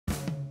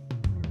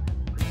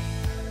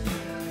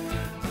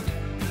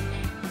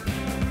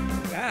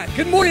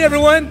Good morning,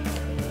 everyone.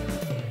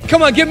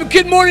 Come on,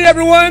 good morning,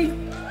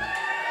 everyone.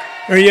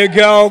 There you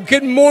go.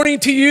 Good morning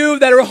to you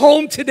that are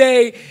home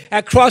today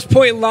at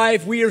Crosspoint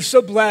Life. We are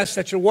so blessed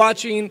that you're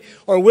watching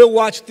or will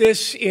watch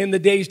this in the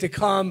days to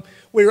come.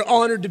 We are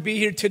honored to be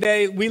here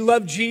today. We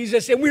love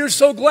Jesus, and we are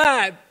so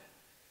glad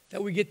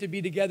that we get to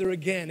be together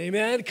again.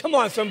 Amen? Come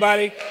on,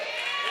 somebody.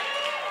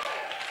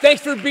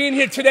 Thanks for being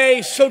here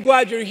today. So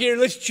glad you're here.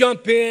 Let's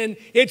jump in.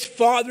 It's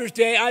Father's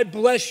Day. I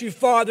bless you,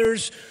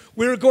 fathers.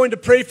 We're going to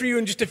pray for you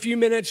in just a few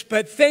minutes,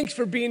 but thanks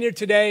for being here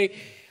today.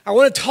 I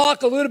want to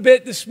talk a little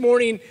bit this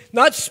morning,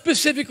 not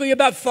specifically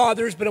about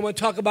fathers, but I want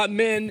to talk about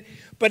men.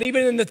 But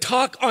even in the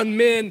talk on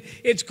men,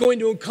 it's going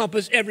to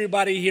encompass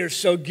everybody here,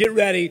 so get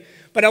ready.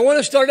 But I want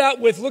to start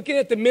out with looking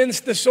at the men's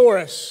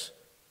thesaurus.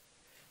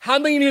 How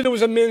many knew there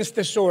was a men's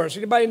thesaurus?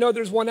 Anybody know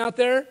there's one out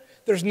there?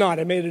 There's not.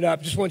 I made it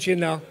up. Just want you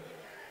to know.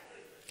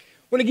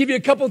 I want to give you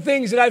a couple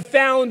things that I've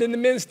found in the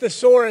men's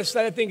thesaurus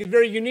that I think is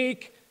very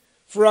unique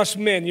for us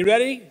men. You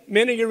ready?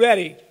 Men, are you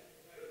ready?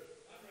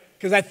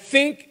 Because I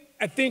think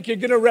you're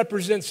going to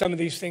represent some of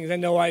these things. I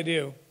know I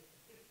do.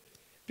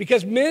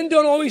 Because men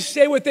don't always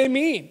say what they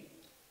mean.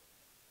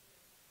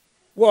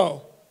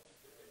 Whoa.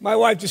 My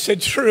wife just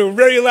said true,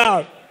 very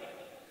loud.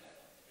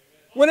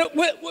 When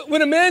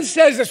a man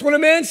says this, when a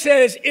man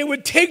says it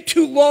would take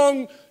too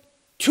long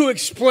to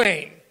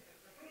explain,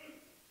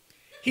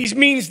 he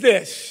means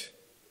this: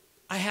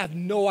 I have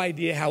no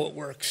idea how it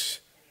works.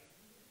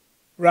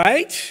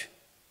 Right?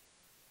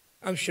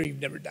 I'm sure you've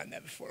never done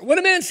that before. When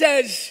a man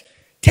says,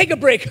 take a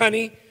break,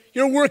 honey,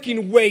 you're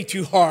working way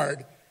too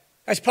hard.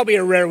 That's probably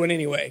a rare one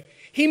anyway.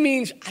 He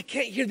means, I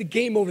can't hear the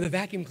game over the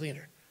vacuum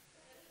cleaner.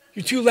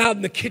 You're too loud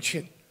in the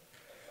kitchen.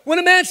 When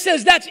a man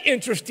says, that's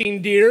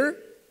interesting, dear,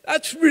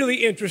 that's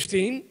really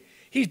interesting,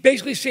 he's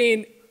basically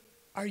saying,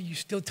 are you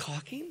still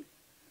talking?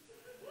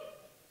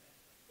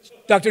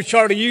 Dr.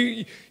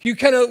 Charlie, you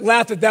kind of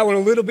laughed at that one a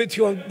little bit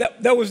too long.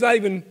 That was not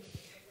even...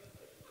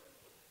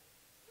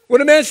 When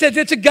a man says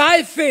it's a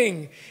guy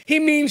thing, he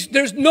means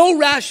there's no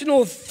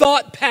rational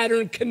thought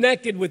pattern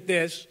connected with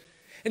this,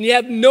 and you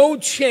have no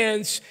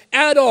chance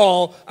at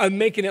all of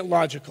making it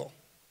logical.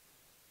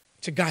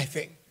 It's a guy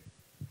thing.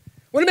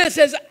 When a man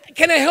says,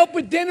 can I help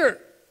with dinner?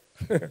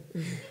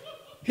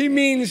 He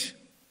means,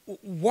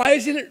 why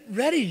isn't it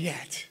ready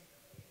yet?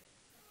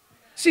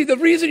 See, the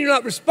reason you're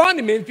not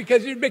responding is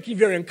because you're making you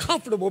very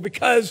uncomfortable,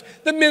 because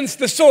the men's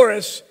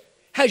thesaurus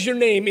has your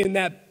name in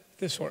that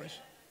thesaurus.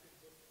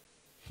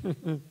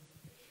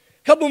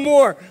 Couple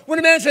more. When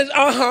a man says,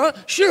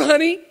 sure,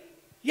 honey,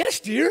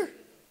 yes, dear,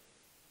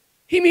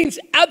 he means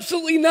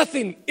absolutely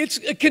nothing. It's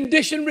a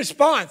conditioned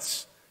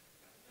response.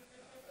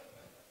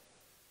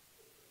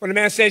 When a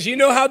man says, you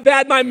know how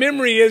bad my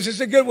memory is,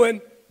 it's a good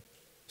one.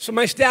 So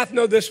my staff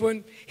know this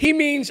one. He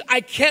means,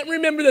 I can't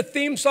remember the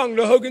theme song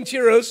to Hogan's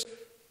Heroes.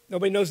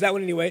 Nobody knows that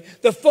one anyway.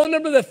 The phone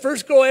number of the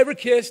first girl I ever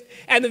kissed,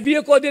 and the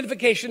vehicle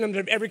identification number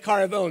of every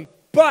car I've owned.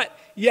 But,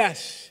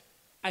 yes,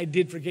 I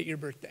did forget your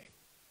birthday.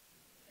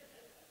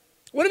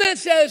 When a man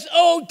says,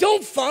 oh,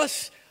 don't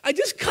fuss, I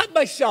just cut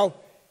myself.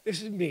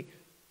 This is me.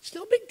 It's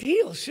no big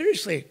deal,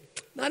 seriously.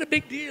 Not a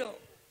big deal.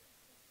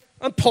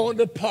 I'm pulling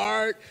it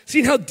apart,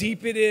 seeing how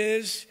deep it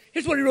is.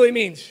 Here's what it really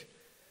means.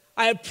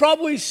 I have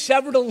probably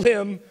severed a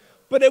limb,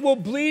 but it will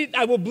bleed.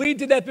 I will bleed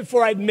to death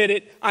before I admit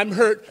it. I'm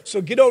hurt,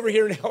 so get over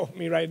here and help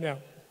me right now.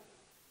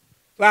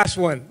 Last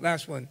one.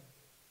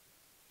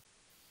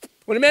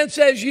 When a man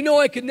says, you know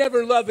I could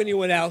never love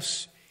anyone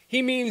else,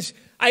 he means,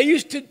 I'm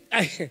used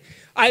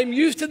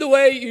to the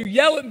way you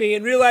yell at me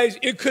and realize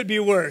it could be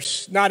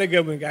worse. Not a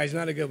good one, guys,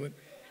 not a good one.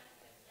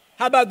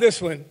 How about this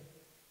one?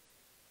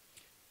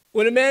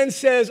 When a man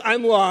says,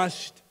 I'm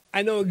lost,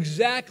 I know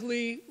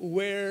exactly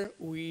where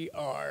we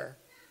are.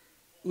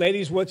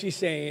 Ladies, what's he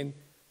saying?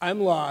 I'm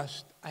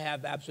lost. I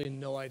have absolutely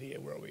no idea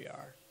where we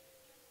are.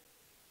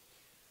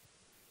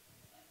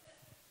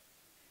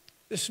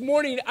 This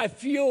morning, I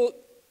feel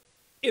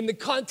in the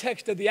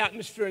context of the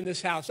atmosphere in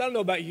this house, I don't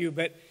know about you,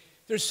 but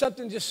there's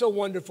something just so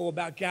wonderful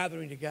about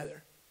gathering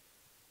together.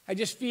 I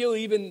just feel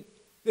even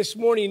this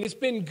morning, it's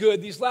been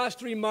good. These last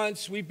 3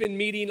 months, we've been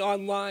meeting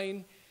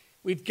online.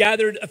 We've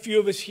gathered a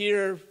few of us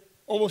here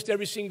almost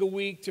every single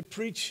week to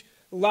preach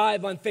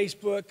live on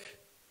Facebook.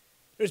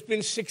 There's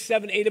been 6,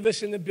 7, 8 of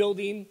us in the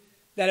building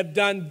that have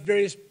done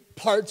various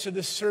parts of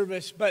the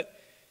service. But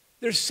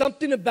there's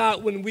something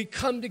about when we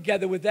come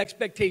together with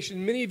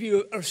expectation. Many of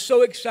you are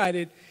so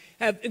excited,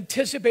 have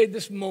anticipated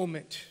this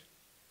moment.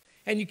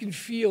 And you can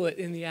feel it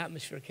in the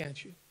atmosphere,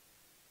 can't you?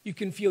 You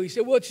can feel, you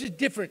say, well, it's just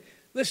different.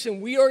 Listen,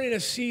 we are in a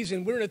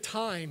season, we're in a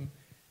time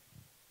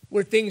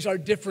where things are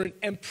different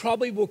and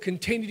probably will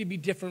continue to be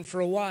different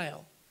for a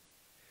while.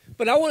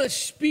 But I want to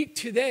speak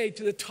today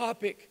to the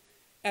topic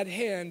at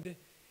hand,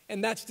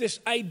 and that's this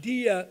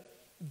idea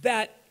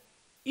that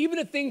even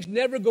if things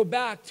never go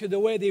back to the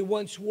way they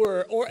once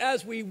were or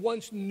as we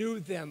once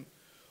knew them,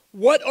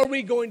 what are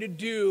we going to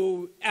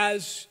do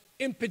as,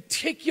 in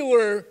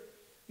particular,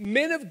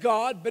 men of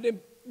God, but in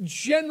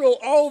general,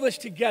 all of us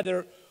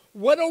together,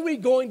 what are we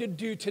going to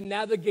do to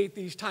navigate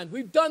these times?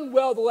 We've done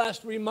well the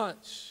last 3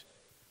 months.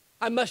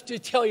 I must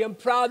just tell you, I'm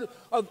proud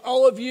of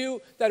all of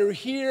you that are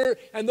here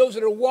and those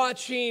that are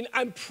watching.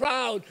 I'm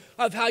proud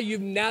of how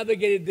you've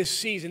navigated this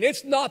season.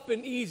 It's not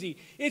been easy.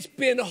 It's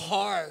been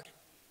hard.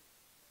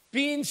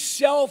 Being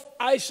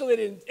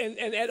self-isolated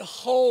and at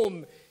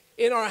home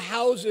in our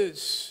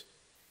houses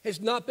has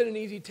not been an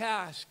easy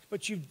task,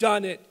 but you've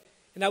done it,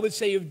 and I would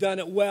say you've done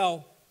it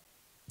well.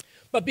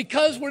 But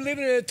because we're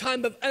living in a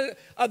time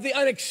of the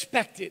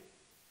unexpected,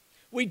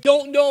 we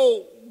don't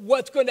know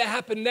what's going to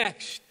happen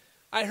next.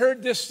 I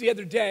heard this the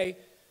other day.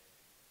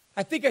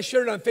 I think I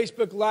shared it on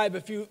Facebook Live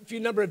a few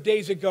number of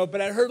days ago,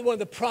 but I heard one of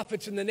the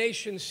prophets in the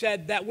nation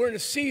said that we're in a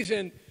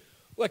season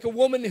like a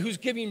woman who's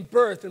giving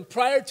birth, and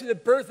prior to the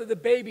birth of the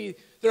baby,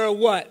 there are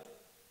what?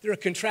 There are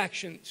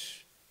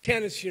contractions.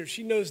 Tana's here.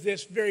 She knows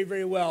this very,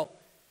 very well.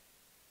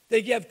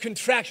 They have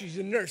contractions. She's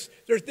a nurse.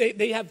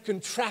 They have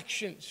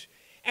contractions.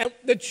 And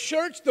the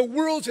church, the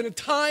world's in a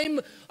time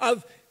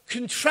of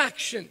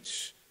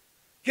contractions,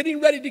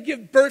 getting ready to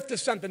give birth to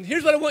something.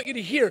 Here's what I want you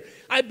to hear.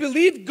 I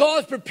believe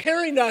God's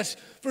preparing us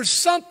for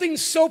something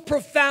so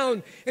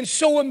profound and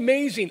so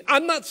amazing.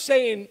 I'm not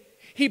saying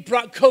He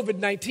brought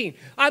COVID-19.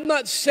 I'm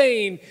not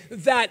saying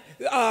that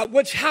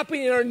what's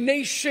happening in our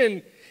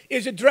nation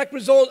is a direct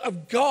result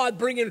of God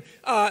bringing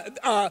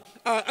an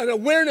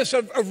awareness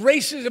of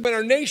racism in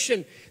our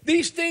nation.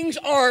 These things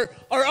are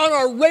on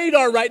our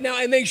radar right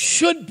now, and they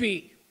should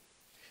be.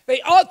 They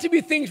ought to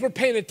be things we're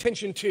paying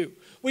attention to.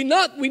 We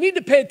need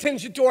to pay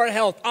attention to our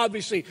health,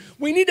 obviously.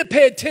 We need to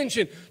pay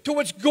attention to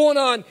what's going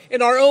on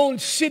in our own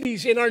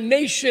cities, in our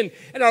nation,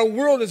 and our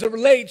world as it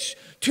relates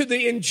to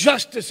the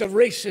injustice of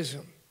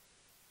racism.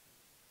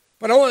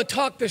 But I want to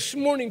talk this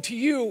morning to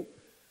you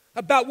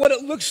about what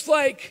it looks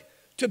like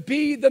to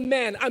be the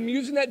man. I'm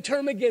using that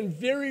term again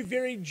very,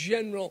 very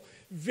general,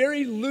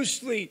 very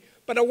loosely,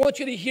 but I want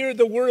you to hear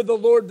the word of the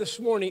Lord this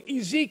morning.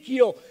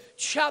 Ezekiel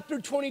chapter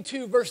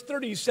 22, verse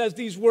 30 says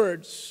these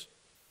words.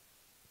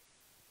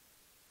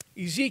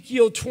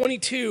 Ezekiel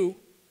 22,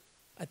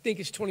 I think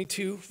it's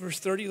 22, verse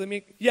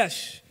 30.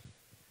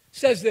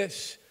 Says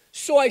this.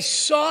 So I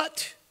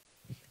sought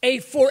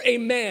for a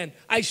man.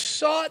 I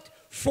sought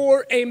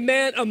for a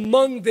man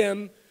among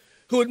them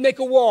who would make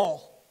a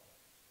wall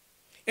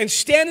and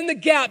stand in the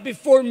gap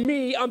before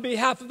me on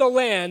behalf of the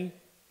land,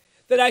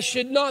 that I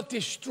should not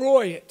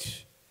destroy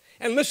it.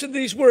 And listen to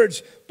these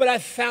words, but I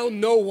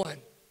found no one.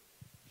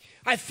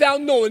 I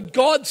found no one.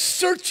 God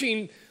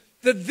searching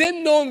the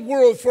then known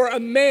world for a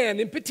man,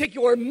 in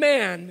particular a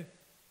man,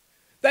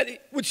 that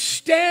would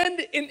stand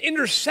in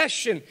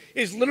intercession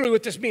is literally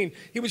what this means.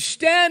 He would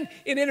stand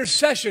in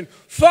intercession.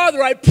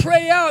 Father, I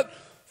pray out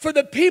for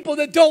the people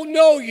that don't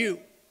know you.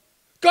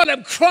 God,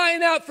 I'm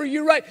crying out for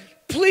you, right?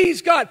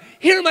 Please, God,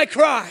 hear my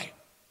cry.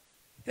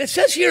 And it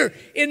says here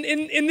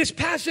in this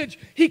passage,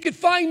 he could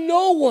find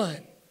no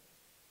one.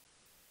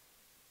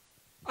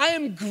 I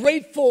am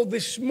grateful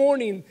this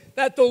morning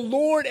that the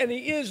Lord, and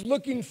He is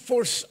looking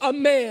for a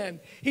man.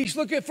 He's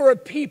looking for a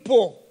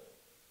people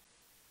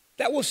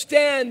that will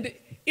stand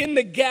in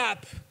the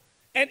gap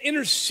and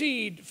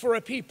intercede for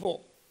a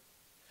people.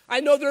 I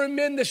know there are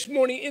men this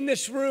morning in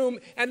this room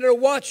and they're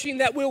watching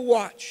that will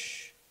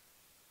watch,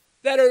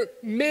 that are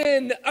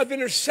men of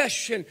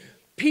intercession,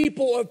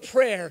 people of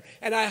prayer.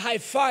 And I high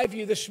five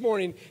you this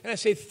morning and I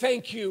say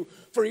thank you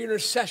for your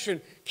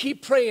intercession.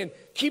 Keep praying,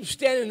 keep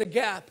standing in the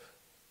gap.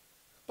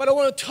 But I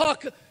want to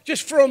talk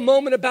just for a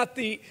moment about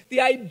the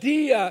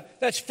idea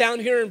that's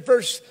found here in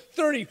verse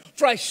 30.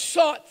 For I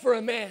sought for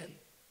a man.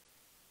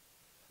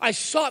 I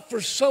sought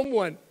for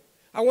someone.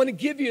 I want to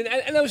give you,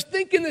 and I was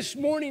thinking this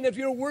morning, if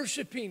you're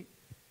worshiping,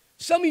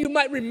 some of you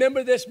might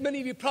remember this, many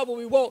of you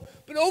probably won't,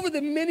 but over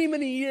the many,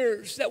 many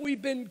years that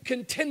we've been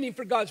contending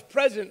for God's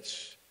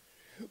presence,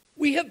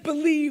 we have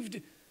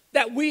believed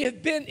that we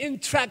have been in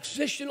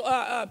transitional,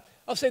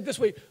 I'll say it this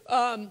way,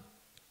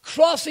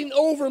 crossing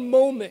over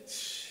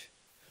moments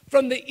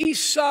from the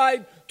east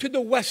side to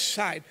the west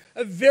side,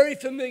 a very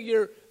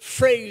familiar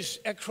phrase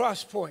at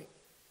Crosspoint.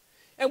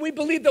 And we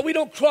believe that we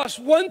don't cross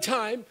one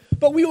time,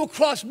 but we will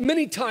cross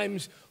many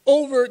times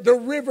over the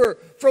river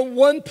from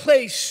one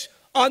place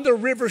on the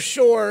river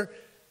shore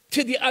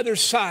to the other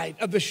side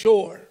of the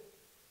shore.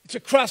 It's a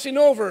crossing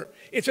over.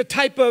 It's a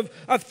type of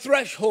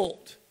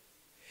threshold.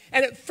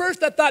 And at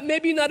first I thought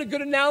maybe not a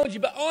good analogy,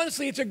 but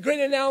honestly it's a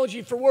great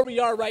analogy for where we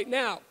are right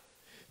now.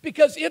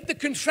 Because if the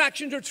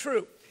contractions are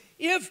true,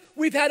 if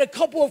we've had a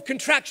couple of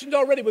contractions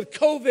already with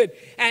COVID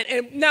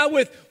and now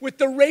with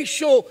the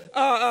racial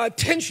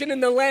tension in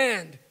the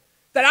land,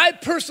 that I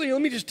personally,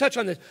 let me just touch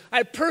on this.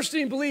 I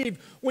personally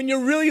believe when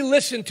you really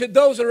listen to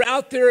those that are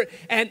out there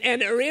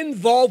and are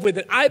involved with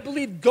it, I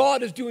believe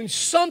God is doing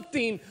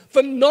something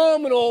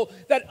phenomenal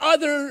that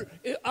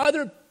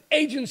other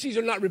agencies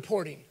are not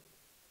reporting.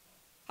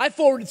 I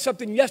forwarded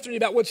something yesterday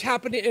about what's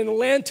happening in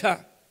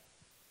Atlanta.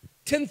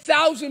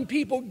 10,000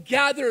 people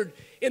gathered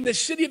in the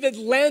city of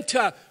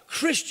Atlanta,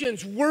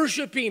 Christians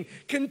worshiping,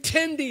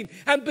 contending,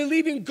 and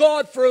believing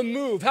God for a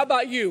move. How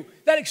about you?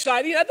 That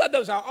exciting? I thought that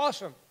was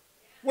awesome.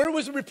 Where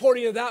was the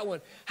reporting of that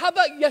one? How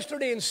about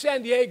yesterday in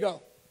San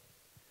Diego?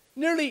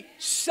 Nearly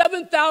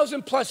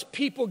 7,000 plus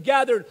people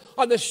gathered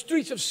on the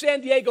streets of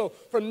San Diego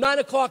from 9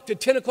 o'clock to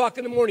 10 o'clock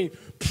in the morning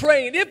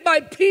praying. If my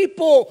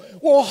people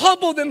will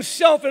humble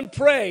themselves and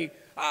pray,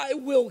 I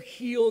will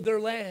heal their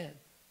land.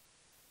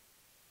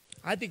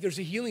 I think there's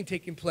a healing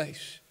taking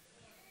place.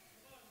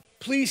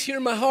 Please hear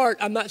my heart.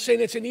 I'm not saying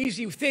it's an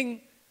easy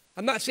thing.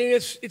 I'm not saying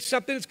it's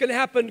something that's going to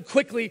happen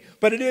quickly,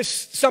 but it is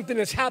something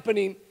that's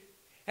happening.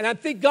 And I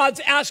think God's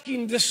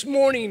asking this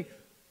morning,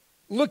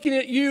 looking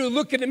at you,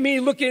 looking at me,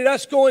 looking at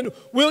us, going,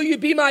 will you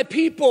be my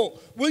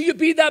people? Will you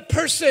be that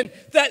person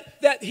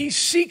that he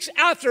seeks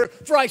after?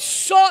 For I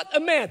sought a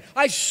man,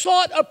 I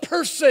sought a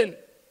person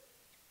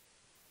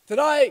that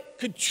I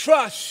could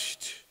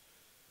trust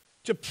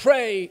to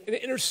pray and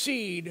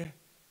intercede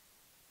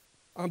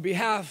on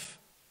behalf,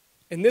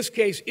 in this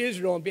case,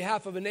 Israel, on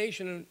behalf of a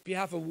nation, on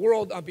behalf of the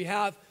world, on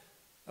behalf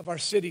of our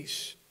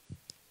cities.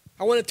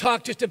 I want to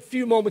talk just a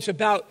few moments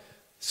about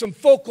some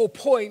focal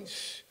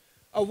points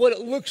of what it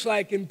looks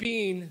like in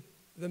being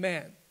the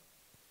man.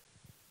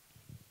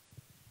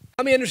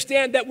 Let me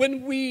understand that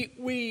when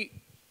we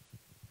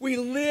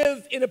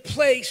live in a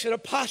place, in a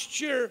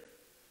posture,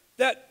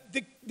 that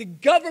the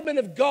government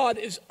of God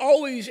is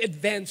always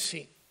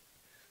advancing.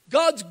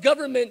 God's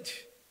government,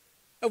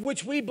 of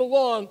which we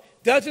belong,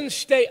 doesn't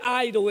stay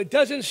idle. It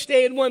doesn't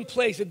stay in one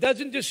place. It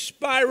doesn't just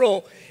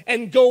spiral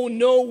and go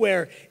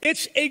nowhere.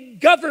 It's a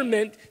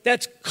government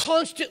that's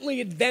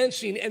constantly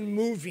advancing and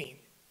moving.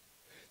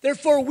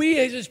 Therefore, we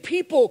as his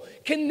people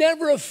can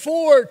never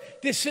afford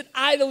to sit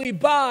idly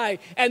by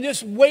and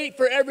just wait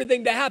for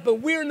everything to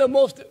happen. We're in the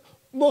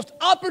most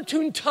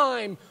opportune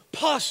time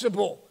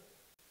possible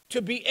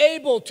to be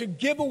able to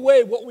give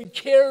away what we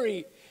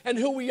carry and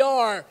who we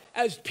are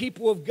as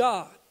people of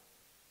God.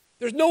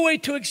 There's no way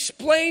to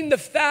explain the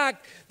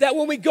fact that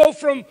when we go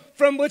from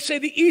let's say,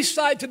 the east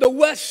side to the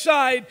west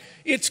side,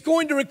 it's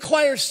going to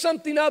require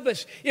something of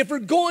us. If we're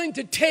going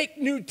to take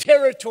new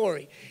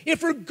territory,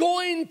 if we're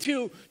going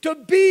to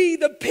be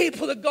the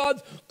people that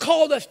God's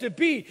called us to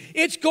be,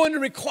 it's going to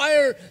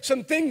require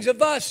some things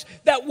of us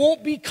that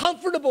won't be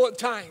comfortable at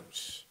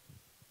times.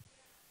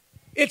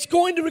 It's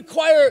going to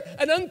require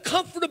an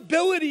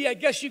uncomfortability, I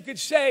guess you could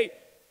say.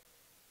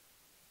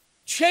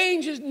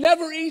 Change is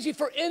never easy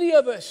for any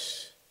of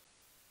us.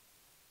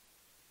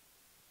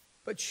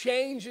 But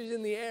change is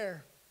in the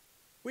air.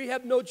 We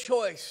have no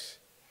choice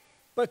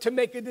but to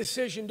make a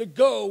decision to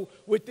go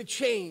with the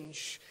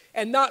change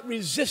and not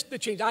resist the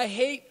change. I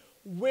hate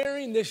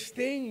wearing this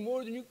thing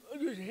more than you. I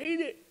just hate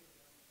it.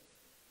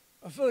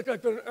 I feel like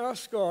I've got an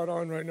ascot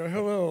on right now.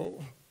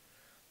 Hello.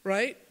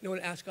 Right? Know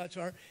what ascots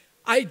are?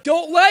 I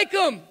don't like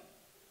them.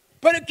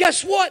 But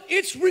guess what?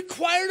 It's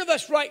required of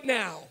us right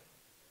now.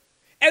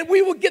 And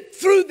we will get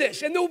through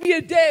this. And there will be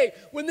a day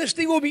when this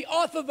thing will be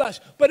off of us.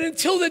 But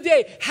until the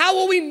day, how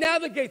will we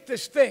navigate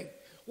this thing?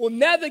 We'll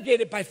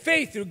navigate it by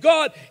faith through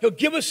God. He'll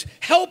give us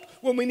help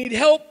when we need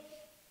help.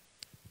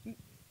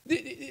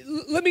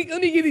 Let me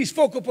give these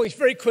focal points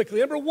very quickly.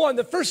 Number one,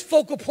 the first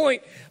focal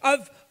point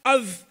of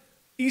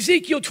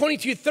Ezekiel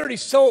 22:30.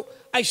 So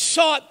I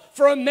sought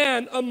for a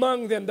man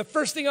among them. The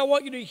first thing I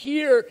want you to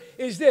hear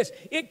is this.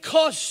 It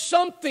costs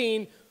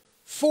something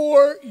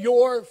for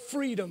your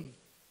freedom.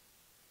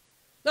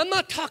 Now, I'm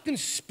not talking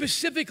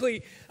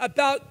specifically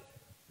about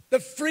the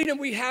freedom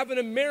we have in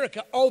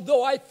America,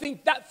 although I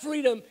think that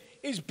freedom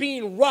is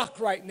being rocked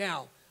right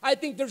now. I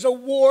think there's a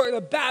war and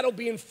a battle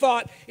being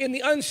fought in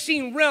the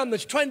unseen realm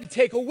that's trying to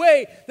take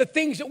away the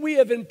things that we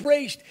have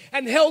embraced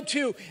and held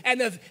to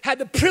and have had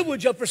the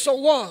privilege of for so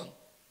long.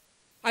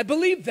 I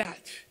believe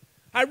that.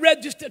 I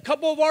read just a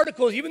couple of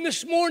articles, even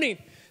this morning,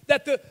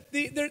 that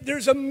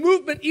there's a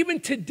movement even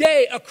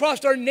today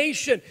across our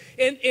nation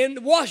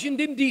in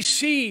Washington,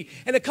 D.C.,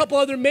 and a couple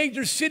other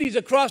major cities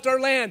across our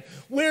land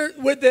where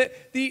the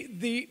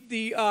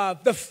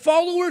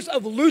followers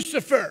of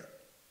Lucifer,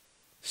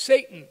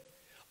 Satan,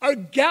 are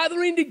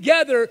gathering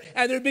together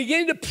and they're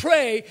beginning to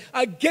pray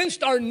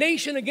against our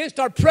nation, against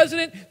our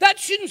president. That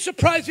shouldn't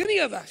surprise any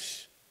of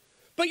us.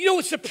 But you know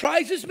what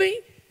surprises me?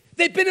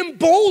 They've been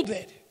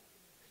emboldened.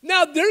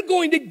 Now they're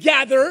going to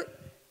gather.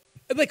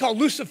 They call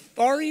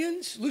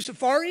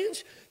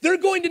Luciferians. They're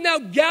going to now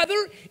gather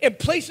in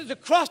places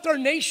across our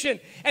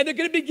nation, and they're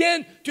going to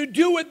begin to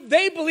do what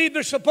they believe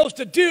they're supposed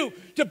to do,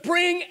 to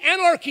bring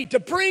anarchy, to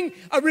bring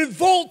a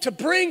revolt, to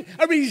bring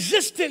a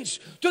resistance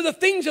to the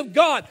things of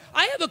God.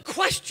 I have a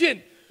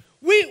question.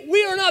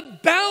 We are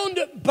not bound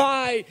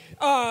by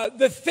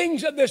the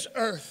things of this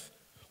earth.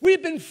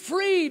 We've been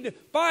freed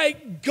by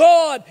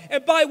God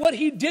and by what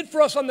he did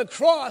for us on the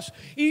cross.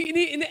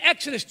 In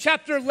Exodus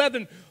chapter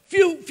 11,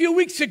 few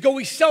weeks ago,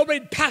 we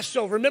celebrated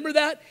Passover. Remember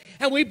that?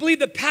 And we believe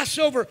that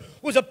Passover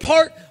was a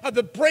part of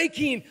the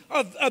breaking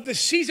of the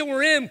season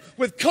we're in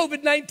with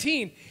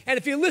COVID-19. And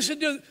if you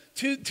listen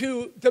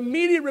to the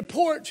media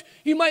reports,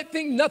 you might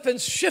think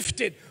nothing's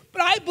shifted.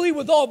 But I believe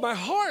with all my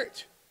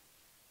heart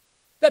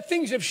that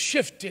things have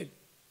shifted.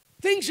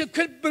 Things that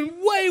could have been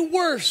way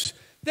worse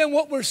than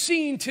what we're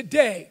seeing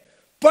today.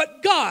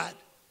 But God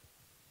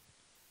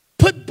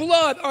put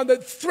blood on the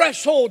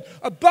threshold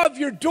above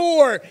your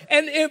door.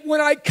 And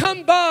when I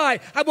come by,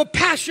 I will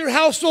pass your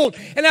household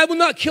and I will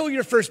not kill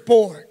your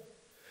firstborn.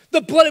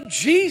 The blood of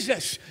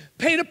Jesus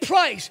paid a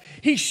price.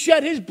 He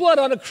shed his blood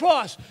on a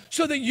cross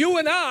so that you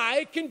and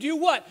I can do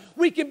what?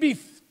 We can be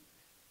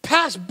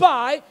passed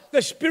by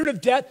the spirit of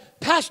death,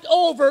 passed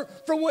over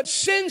from what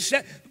sin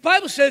said. The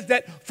Bible says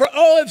that for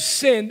all have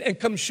sinned and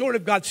come short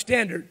of God's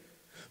standard.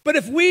 But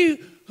if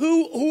we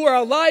who are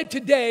alive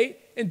today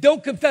and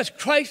don't confess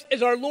Christ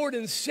as our Lord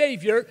and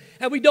Savior,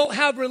 and we don't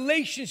have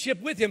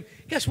relationship with him,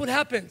 guess what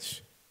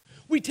happens?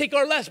 We take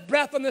our last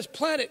breath on this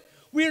planet.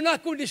 We are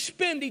not going to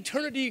spend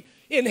eternity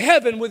in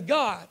heaven with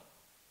God.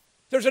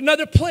 There's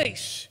another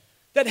place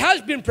that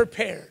has been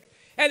prepared,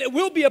 and it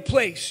will be a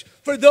place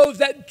for those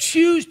that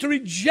choose to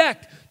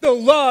reject the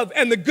love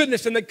and the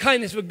goodness and the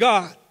kindness of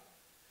God.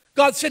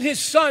 God sent his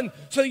son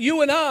so that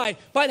you and I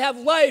might have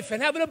life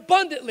and have it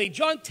abundantly.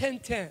 John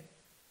 10:10.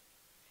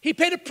 He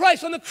paid a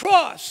price on the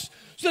cross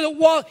so that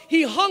while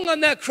he hung on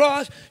that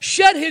cross,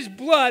 shed his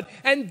blood,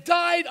 and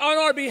died on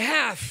our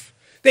behalf,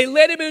 they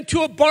led him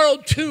into a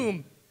borrowed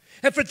tomb.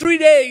 And for 3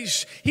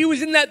 days, he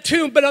was in that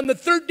tomb, but on the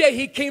third day,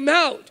 he came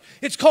out.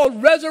 It's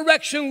called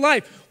resurrection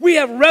life. We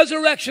have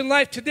resurrection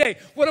life today.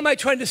 What am I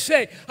trying to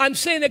say? I'm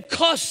saying it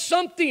costs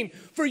something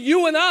for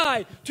you and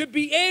I to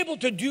be able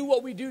to do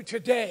what we do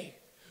today.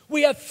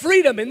 We have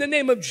freedom in the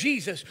name of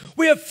Jesus.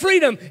 We have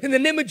freedom in the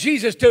name of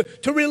Jesus to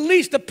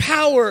release the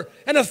power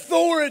and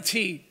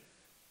authority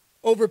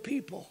over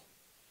people.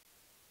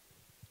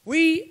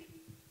 We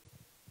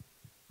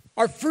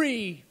are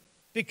free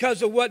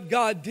because of what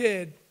God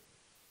did.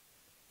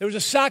 There was a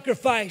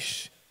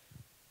sacrifice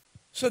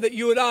so that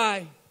you and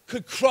I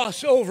could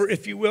cross over,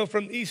 if you will,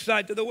 from the east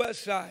side to the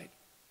west side.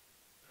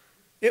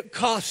 It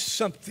costs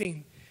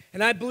something.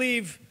 And I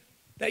believe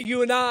that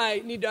you and I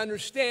need to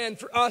understand,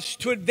 for us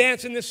to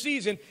advance in this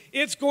season,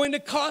 it's going to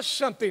cost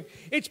something.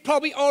 It's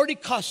probably already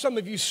cost some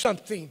of you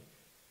something.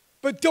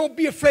 But don't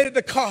be afraid of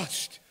the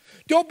cost.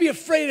 Don't be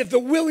afraid of the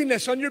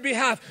willingness on your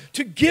behalf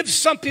to give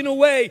something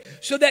away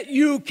so that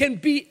you can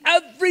be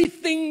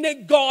everything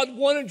that God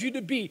wanted you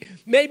to be.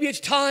 Maybe it's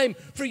time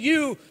for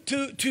you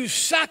to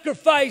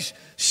sacrifice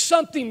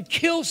something,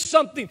 kill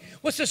something.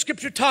 What's the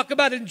scripture talk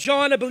about in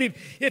John? I believe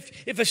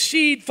if a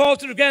seed falls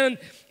to the ground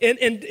and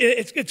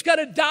it's got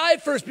to die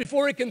first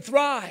before it can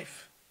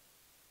thrive.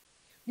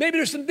 Maybe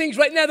there's some things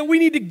right now that we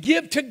need to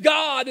give to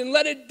God and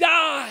let it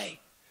die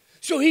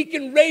so he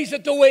can raise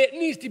it the way it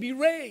needs to be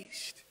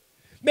raised.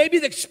 Maybe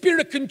the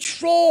spirit of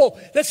control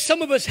that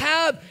some of us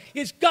have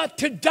is got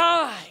to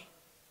die.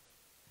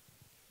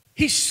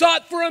 He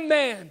sought for a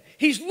man.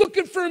 He's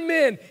looking for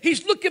men.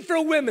 He's looking for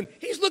women.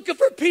 He's looking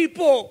for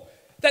people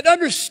that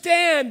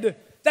understand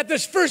that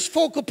this first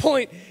focal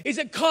point is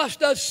it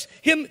cost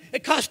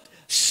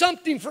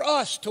something for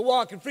us to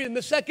walk in freedom.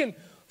 The second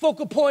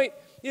focal point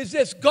is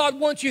this: God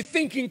wants you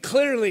thinking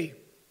clearly.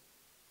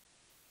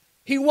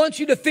 He wants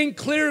you to think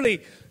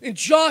clearly. In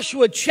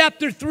Joshua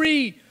chapter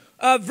 3,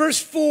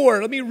 verse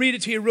 4, let me read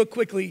it to you real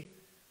quickly.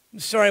 I'm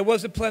sorry, I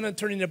wasn't planning on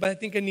turning it, but I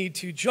think I need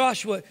to.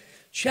 Joshua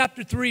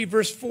chapter 3,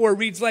 verse 4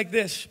 reads like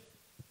this.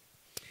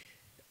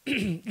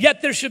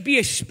 Yet there should be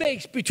a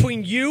space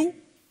between you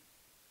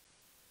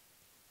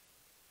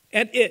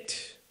and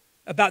it,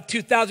 about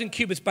 2,000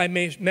 cubits by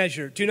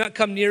measure. Do not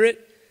come near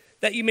it,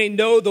 that you may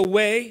know the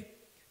way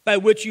by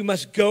which you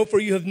must go, for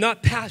you have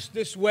not passed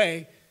this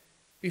way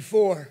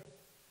before.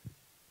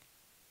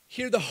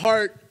 Hear the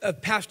heart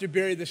of Pastor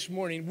Barry this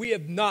morning. We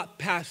have not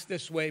passed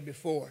this way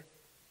before.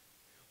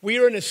 We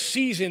are in a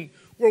season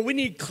where we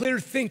need clear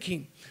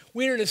thinking.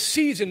 We are in a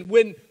season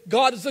when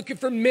God is looking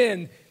for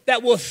men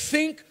that will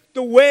think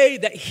the way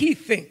that he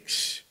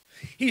thinks.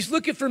 He's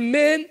looking for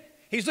men,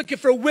 he's looking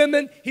for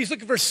women, he's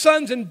looking for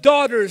sons and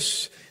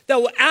daughters that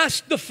will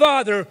ask the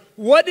Father,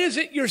 what is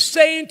it you're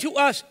saying to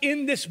us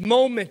in this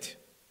moment,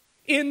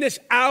 in this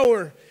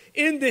hour,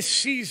 in this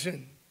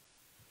season?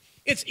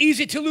 It's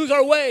easy to lose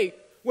our way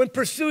when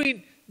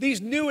pursuing these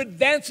new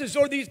advances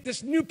or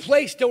this new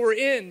place that we're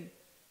in.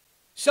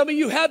 Some of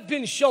you have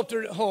been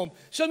sheltered at home.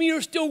 Some of you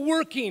are still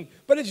working,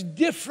 but it's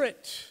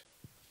different.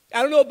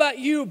 I don't know about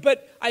you,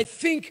 but I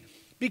think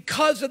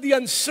because of the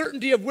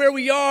uncertainty of where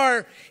we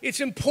are, it's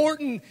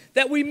important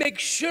that we make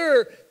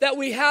sure that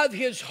we have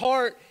his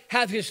heart,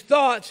 have his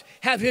thoughts,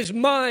 have his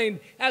mind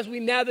as we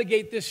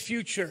navigate this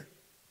future.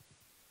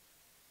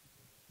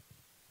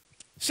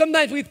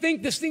 Sometimes we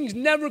think this thing's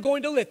never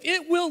going to lift.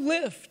 It will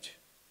lift.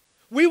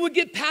 We will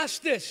get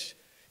past this.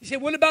 You say,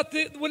 what about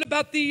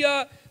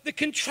the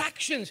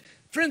contractions?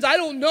 Friends, I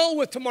don't know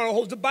what tomorrow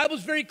holds. The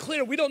Bible's very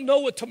clear. We don't know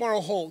what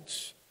tomorrow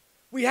holds.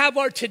 We have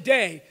our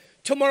today.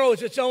 Tomorrow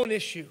is its own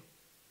issue.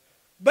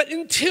 But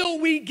until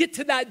we get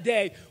to that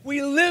day,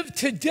 we live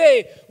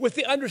today with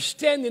the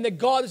understanding that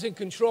God is in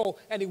control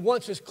and he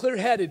wants us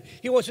clear-headed.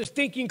 He wants us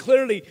thinking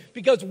clearly,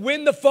 because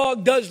when the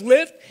fog does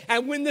lift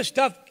and when this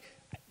stuff,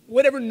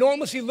 whatever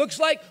normalcy looks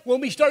like,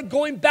 when we start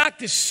going back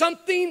to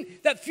something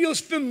that feels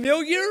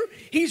familiar,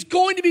 he's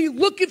going to be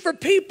looking for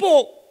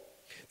people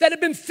that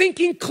have been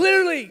thinking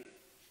clearly.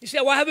 You say,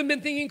 well, I haven't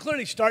been thinking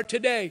clearly. Start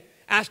today.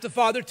 Ask the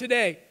Father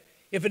today.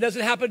 If it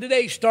doesn't happen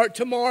today, start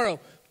tomorrow.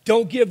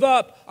 Don't give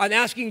up on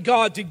asking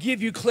God to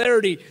give you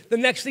clarity. The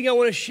next thing I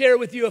want to share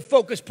with you, a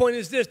focus point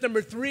is this.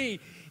 Number 3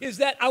 is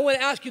that I want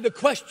to ask you the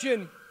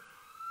question,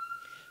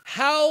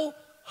 how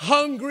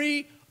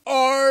hungry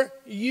are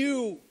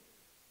you?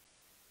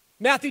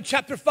 Matthew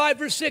chapter 5,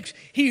 verse 6,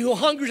 he who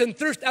hungers and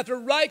thirsts after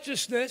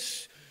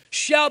righteousness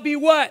shall be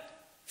what?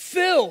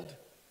 Filled.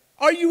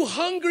 Are you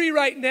hungry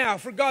right now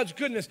for God's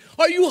goodness?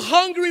 Are you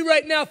hungry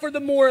right now for the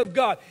more of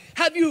God?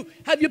 Have you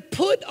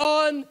put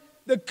on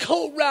the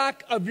coat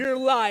rack of your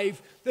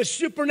life the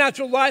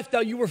supernatural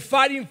lifestyle you were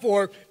fighting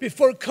for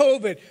before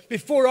COVID,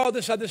 before all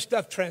this other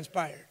stuff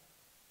transpired?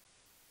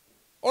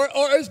 Or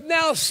is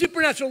now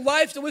supernatural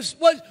life,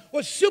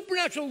 was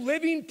supernatural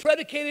living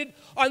predicated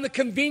on the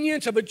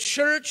convenience of a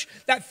church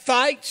that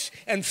fights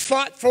and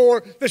fought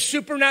for the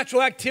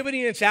supernatural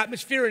activity in its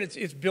atmosphere and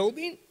its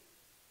building?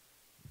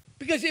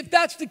 Because if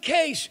that's the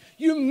case,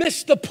 you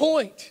missed the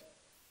point.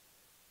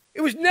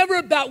 It was never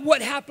about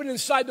what happened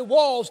inside the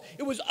walls.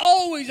 It was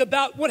always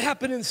about what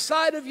happened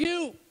inside of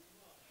you.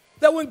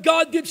 That when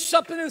God did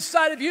something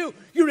inside of you,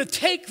 you were to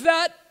take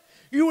that.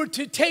 You were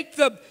to take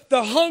the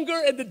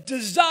hunger and the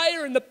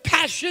desire and the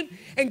passion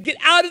and get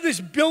out of this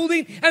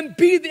building and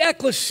be the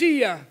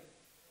ecclesia.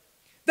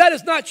 That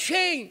has not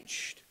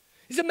changed.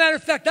 As a matter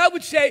of fact, I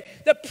would say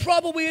that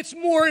probably it's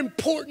more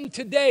important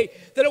today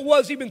than it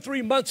was even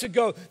 3 months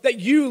ago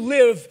that you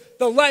live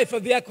the life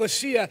of the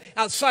ecclesia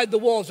outside the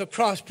walls of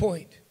Cross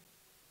Point.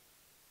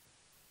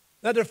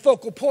 Another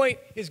focal point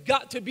has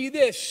got to be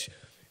this.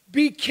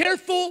 Be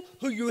careful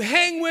who you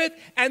hang with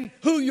and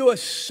who you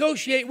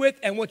associate with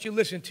and what you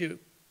listen to.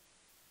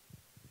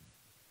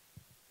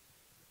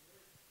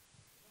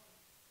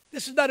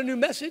 This is not a new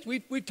message.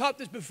 We've taught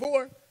this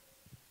before.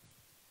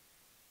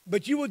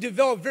 But you will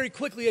develop very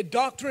quickly a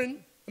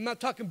doctrine. I'm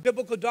not talking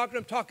biblical doctrine.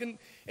 I'm talking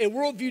a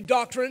worldview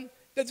doctrine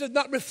that does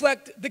not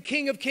reflect the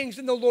King of Kings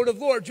and the Lord of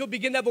Lords. You'll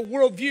begin to have a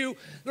worldview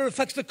that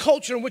reflects the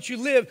culture in which you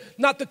live,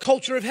 not the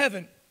culture of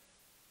heaven.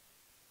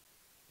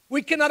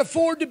 We cannot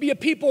afford to be a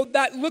people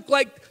that look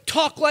like,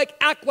 talk like,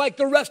 act like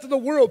the rest of the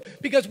world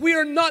because we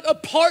are not a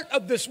part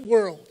of this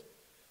world.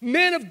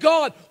 Men of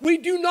God, we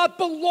do not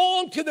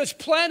belong to this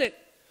planet.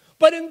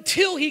 But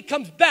until he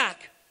comes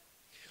back,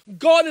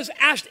 God has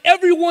asked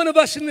every one of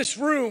us in this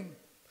room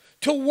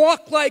to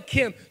walk like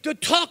him, to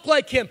talk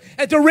like him,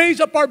 and to raise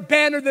up our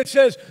banner that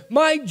says,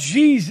 my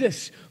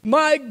Jesus,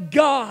 my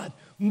God,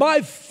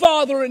 my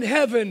Father in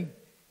heaven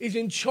is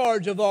in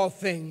charge of all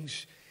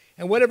things.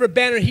 And whatever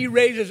banner he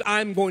raises,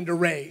 I'm going to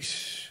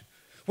raise.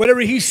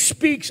 Whatever he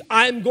speaks,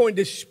 I'm going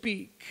to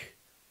speak.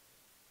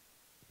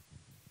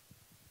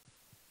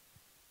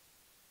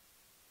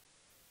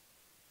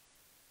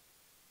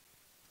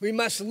 We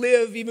must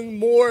live even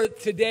more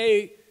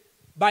today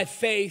by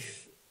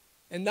faith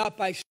and not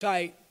by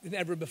sight than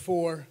ever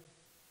before.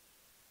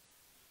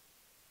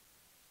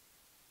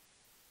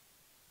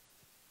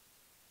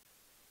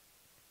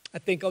 I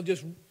think I'll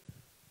just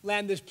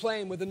land this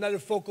plane with another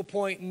focal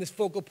point, and this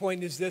focal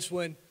point is this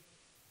one.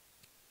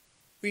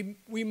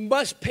 We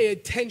must pay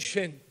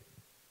attention.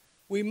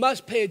 We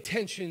must pay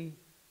attention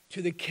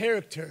to the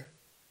character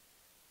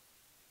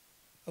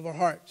of our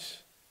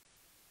hearts.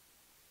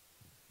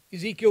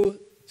 Ezekiel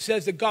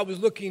says that God was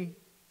looking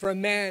for a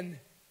man,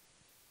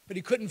 but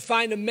he couldn't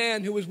find a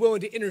man who was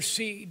willing to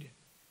intercede.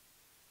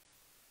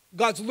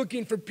 God's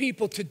looking for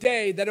people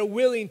today that are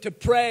willing to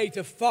pray,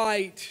 to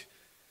fight,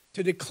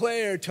 to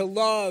declare, to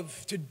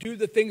love, to do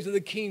the things of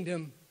the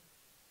kingdom.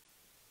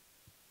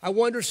 I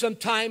wonder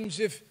sometimes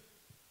if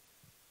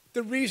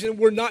the reason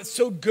we're not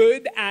so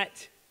good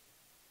at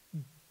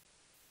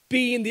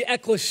being the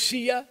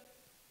ecclesia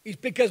is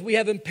because we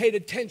haven't paid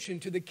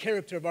attention to the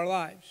character of our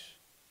lives.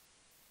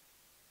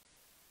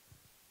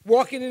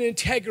 Walking in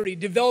integrity,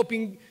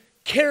 developing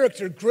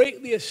character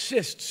greatly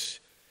assists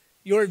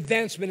your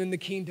advancement in the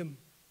kingdom,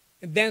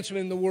 advancement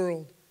in the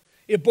world.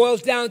 It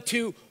boils down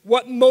to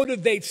what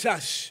motivates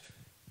us.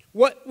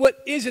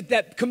 What is it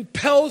that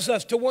compels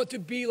us to want to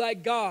be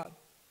like God?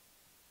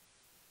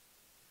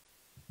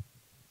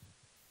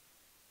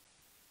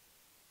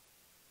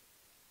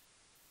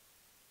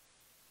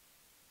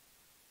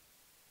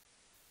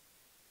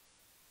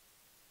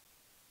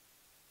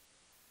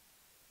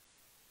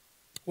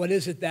 What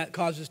is it that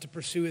causes us to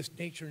pursue his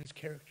nature and his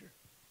character?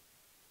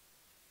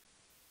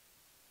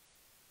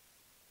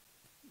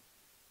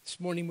 This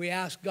morning we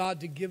ask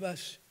God to give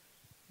us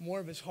more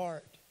of his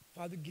heart.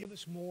 Father, give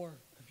us more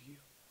of you.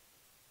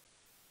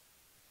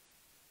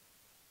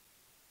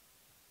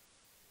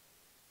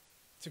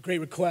 It's a great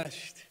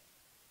request,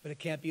 but it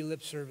can't be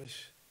lip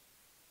service.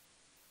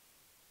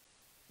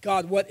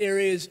 God, what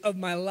areas of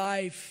my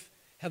life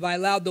have I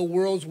allowed the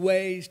world's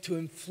ways to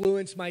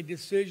influence my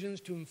decisions,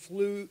 to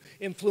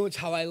influence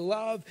how I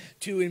love,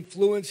 to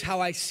influence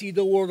how I see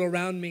the world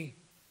around me?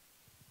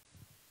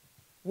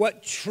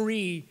 What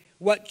tree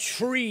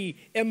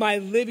am I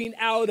living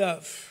out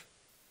of?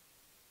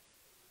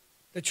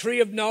 The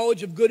tree of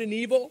knowledge of good and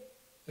evil,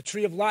 the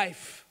tree of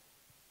life.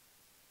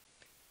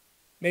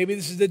 Maybe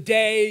this is the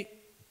day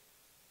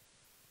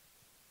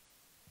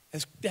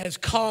has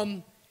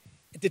come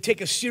to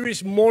take a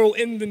serious moral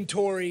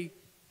inventory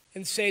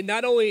and say,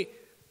 not only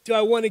do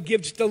I want to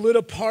give just a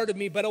little part of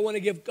me, but I want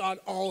to give God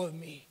all of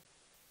me.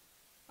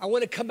 I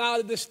want to come out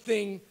of this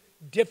thing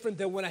different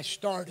than when I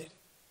started.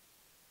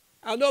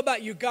 I don't know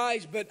about you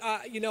guys, but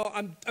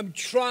I'm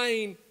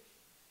trying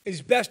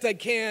as best I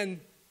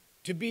can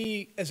to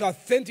be as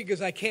authentic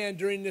as I can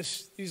during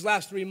these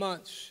last 3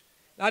 months.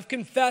 And I've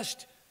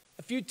confessed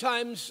a few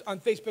times on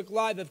Facebook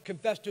Live, I've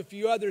confessed to a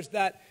few others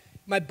that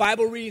my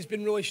Bible reading has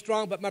been really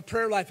strong, but my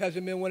prayer life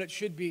hasn't been what it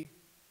should be.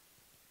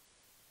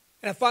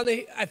 And I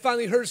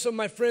finally heard some of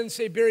my friends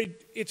say, Barry,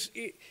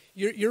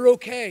 you're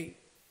okay.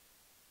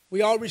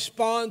 We all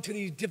respond to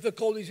these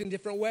difficulties in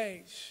different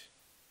ways.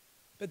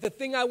 But the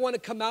thing I want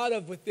to come out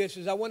of with this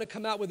is I want to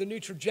come out with a new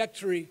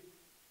trajectory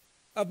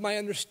of my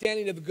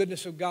understanding of the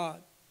goodness of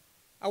God.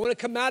 I want to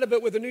come out of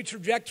it with a new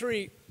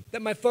trajectory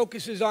that my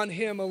focus is on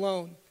Him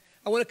alone.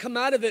 I want to come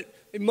out of it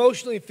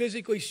emotionally,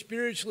 physically,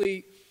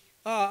 spiritually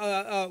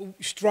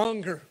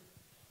stronger.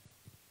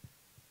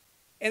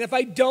 And if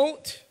I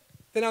don't,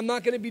 then I'm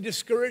not going to be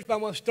discouraged, but I'm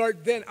going to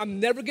start then. I'm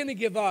never going to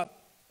give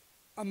up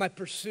on my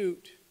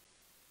pursuit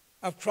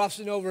of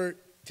crossing over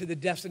to the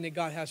destiny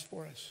God has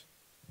for us.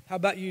 How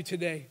about you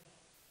today?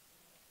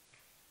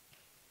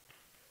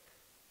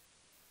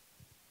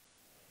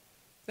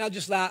 Now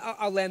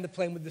I'll land the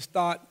plane with this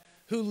thought.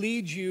 Who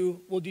leads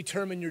you will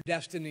determine your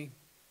destiny.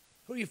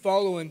 Who are you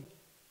following?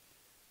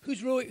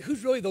 Who's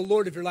really the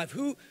Lord of your life?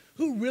 Who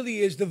really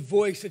is the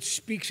voice that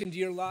speaks into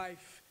your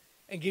life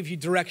and gives you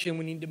direction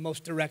when you need the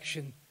most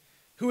direction?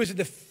 Who is it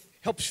that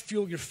helps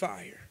fuel your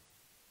fire?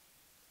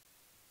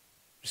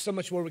 There's so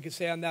much more we could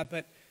say on that,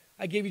 but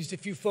I gave you just a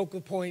few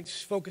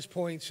focus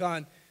points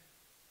on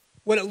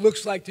what it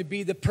looks like to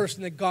be the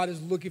person that God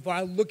is looking for.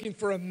 I'm looking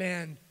for a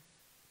man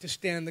to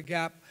stand the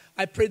gap.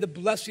 I pray the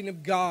blessing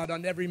of God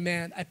on every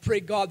man. I pray,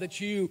 God, that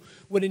you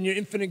would, in your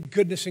infinite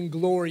goodness and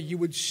glory, you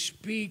would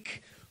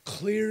speak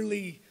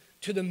clearly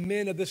to the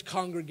men of this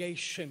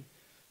congregation,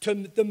 to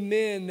the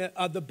men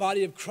of the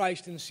body of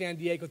Christ in San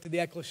Diego, to the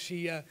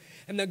ecclesia.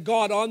 And that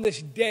God, on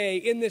this day,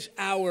 in this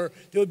hour,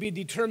 there would be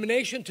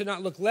determination to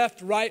not look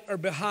left, right, or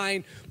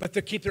behind, but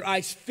to keep their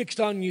eyes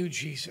fixed on you,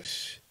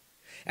 Jesus.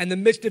 And in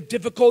the midst of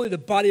difficulty, the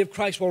body of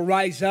Christ will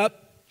rise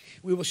up.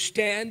 We will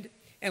stand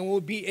and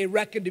will be a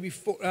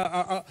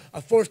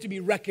force to be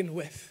reckoned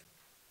with.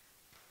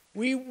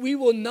 We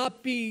will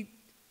not be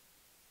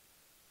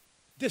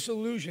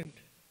disillusioned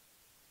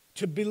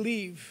to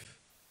believe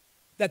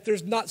that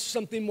there's not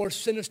something more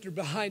sinister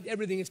behind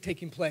everything that's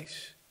taking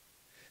place.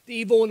 The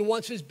evil one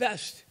wants his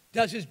best,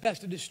 does his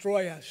best to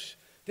destroy us,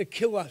 to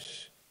kill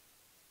us.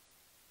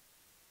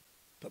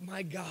 But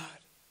my God,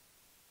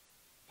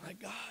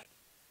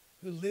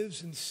 who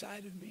lives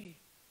inside of me,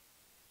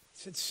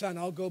 said, son,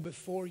 I'll go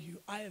before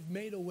you. I have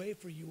made a way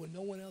for you when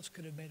no one else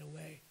could have made a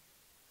way.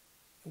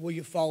 And will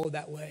you follow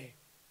that way?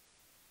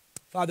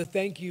 Father,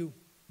 thank you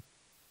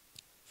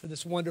for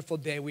this wonderful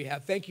day we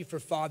have. Thank you for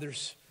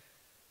fathers.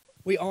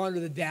 We honor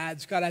the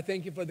dads. God, I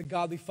thank you for the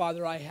godly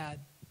father I had.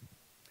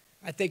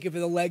 I thank you for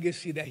the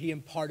legacy that he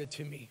imparted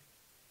to me.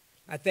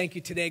 I thank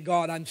you today,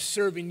 God, I'm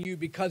serving you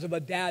because of a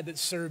dad that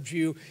served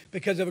you,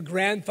 because of a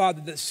grandfather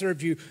that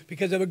served you,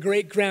 because of a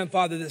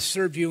great-grandfather that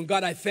served you. And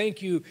God, I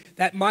thank you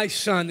that my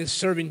son is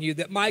serving you,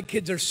 that my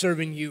kids are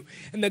serving you,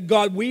 and that,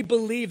 God, we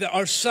believe that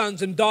our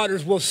sons and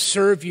daughters will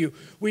serve you.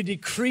 We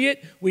decree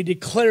it, we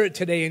declare it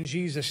today in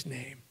Jesus'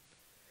 name.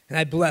 And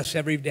I bless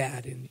every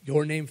dad. In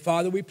your name,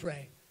 Father, we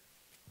pray.